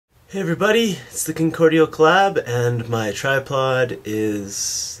Hey everybody, it's the Concordial Collab, and my tripod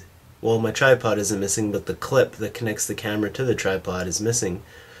isn't missing, but the clip that connects the camera to the tripod is missing.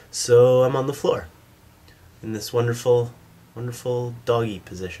 So I'm on the floor, in this wonderful, wonderful doggy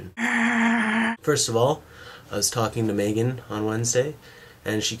position. First of all, I was talking to Megan on Wednesday,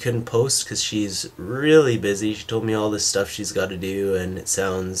 and she couldn't post because she's really busy. She told me all this stuff she's got to do, and it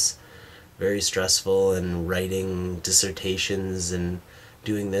sounds very stressful, and writing dissertations and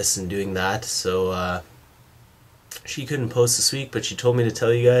doing this and doing that, so she couldn't post this week, but she told me to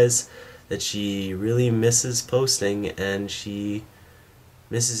tell you guys that she really misses posting, and she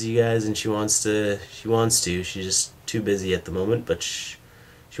misses you guys, and she wants to. She's just too busy at the moment, but she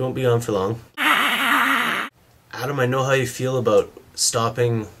won't be gone for long. Adam, I know how you feel about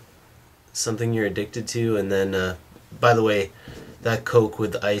stopping something you're addicted to, and then, by the way, that Coke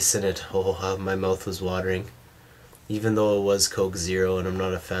with ice in it, oh, how my mouth was watering. Even though it was Coke Zero, and I'm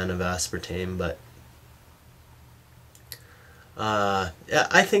not a fan of aspartame, but yeah,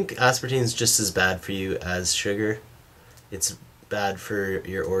 I think aspartame is just as bad for you as sugar. It's bad for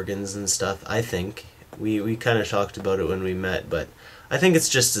your organs and stuff. I think we kind of talked about it when we met, but I think it's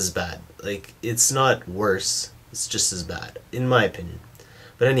just as bad. Like, it's not worse. It's just as bad, in my opinion.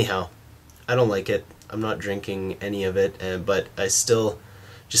 But anyhow, I don't like it. I'm not drinking any of it, but I still.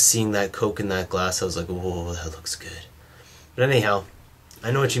 Just seeing that Coke in that glass, I was like, whoa, that looks good. But anyhow,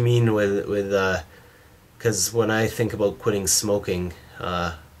 I know what you mean with because when I think about quitting smoking,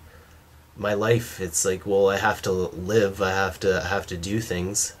 my life, it's like, well, I have to live, I have to do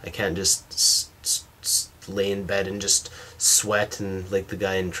things. I can't just lay in bed and just sweat and like the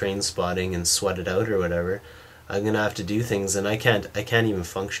guy in Trainspotting and sweat it out or whatever. I'm gonna have to do things, and I can't even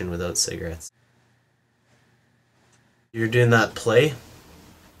function without cigarettes. You're doing that play?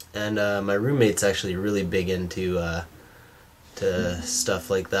 And my roommate's actually really big into to stuff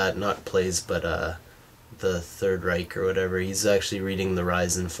like that. Not plays, but the Third Reich or whatever. He's actually reading The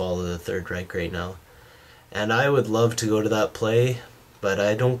Rise and Fall of the Third Reich right now. And I would love to go to that play, but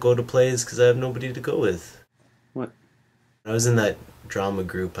I don't go to plays because I have nobody to go with. What? I was in that drama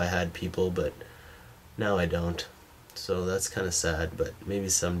group, I had people, but now I don't. So that's kind of sad, but maybe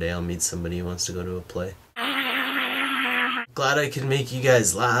someday I'll meet somebody who wants to go to a play. Glad I could make you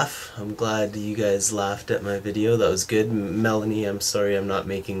guys laugh. I'm glad you guys laughed at my video. That was good. Melanie, I'm sorry I'm not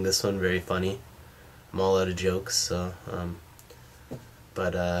making this one very funny. I'm all out of jokes, so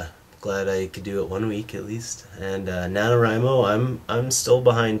but glad I could do it 1 week at least. And NaNoWriMo, I'm still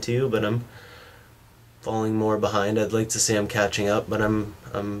behind too, but I'm falling more behind. I'd like to say I'm catching up, but I'm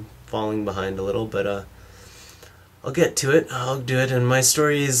falling behind a little, but I'll get to it. I'll do it. And my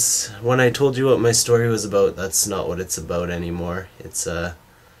story is, when I told you what my story was about, that's not what it's about anymore. It's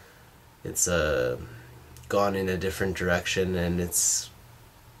gone in a different direction, and it's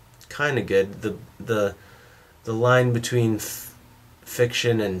kind of good. The line between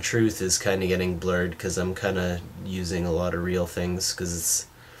fiction and truth is kind of getting blurred because I'm kind of using a lot of real things because it's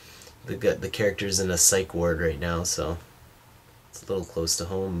the character's in a psych ward right now, so it's a little close to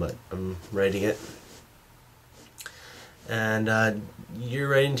home, but I'm writing it. And you're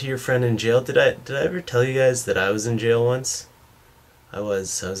writing to your friend in jail. Did I ever tell you guys that I was in jail once? I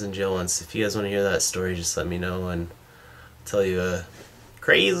was in jail once. If you guys want to hear that story, just let me know, and I'll tell you a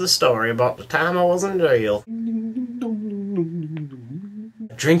crazy story about the time I was in jail.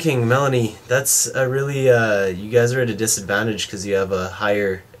 Drinking, Melanie, that's a really, you guys are at a disadvantage because you have a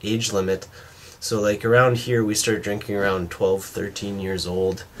higher age limit. So like around here we start drinking around 12, 13 years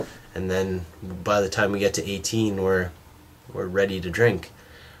old, and then by the time we get to 18 we're ready to drink,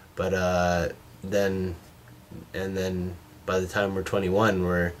 but then by the time we're 21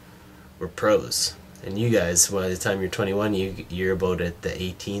 we're pros. And you guys, by the time you're 21, you're about at the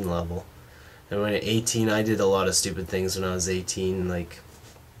 18 level. And when at 18, I did a lot of stupid things when I was 18. Like,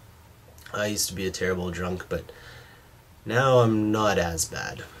 I used to be a terrible drunk, but now I'm not as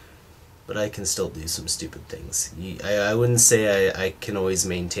bad. But I can still do some stupid things. I wouldn't say I can always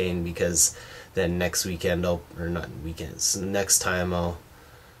maintain, because then next weekend next time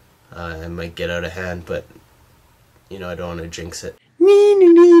I might get out of hand, but you know, I don't want to jinx it.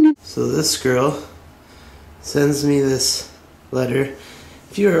 So this girl sends me this letter.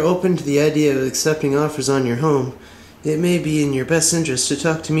 If you are open to the idea of accepting offers on your home, it may be in your best interest to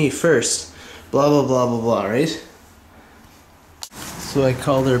talk to me first. Blah blah blah blah blah, right? So I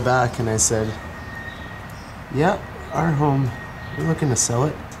called her back and I said, "Yeah, our home, we're looking to sell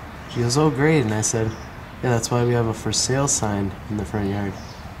it." She goes, "Oh great," and I said, "Yeah, that's why we have a for sale sign in the front yard."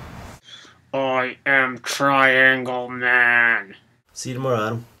 I am Triangle Man. See you tomorrow,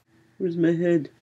 Adam. Where's my head?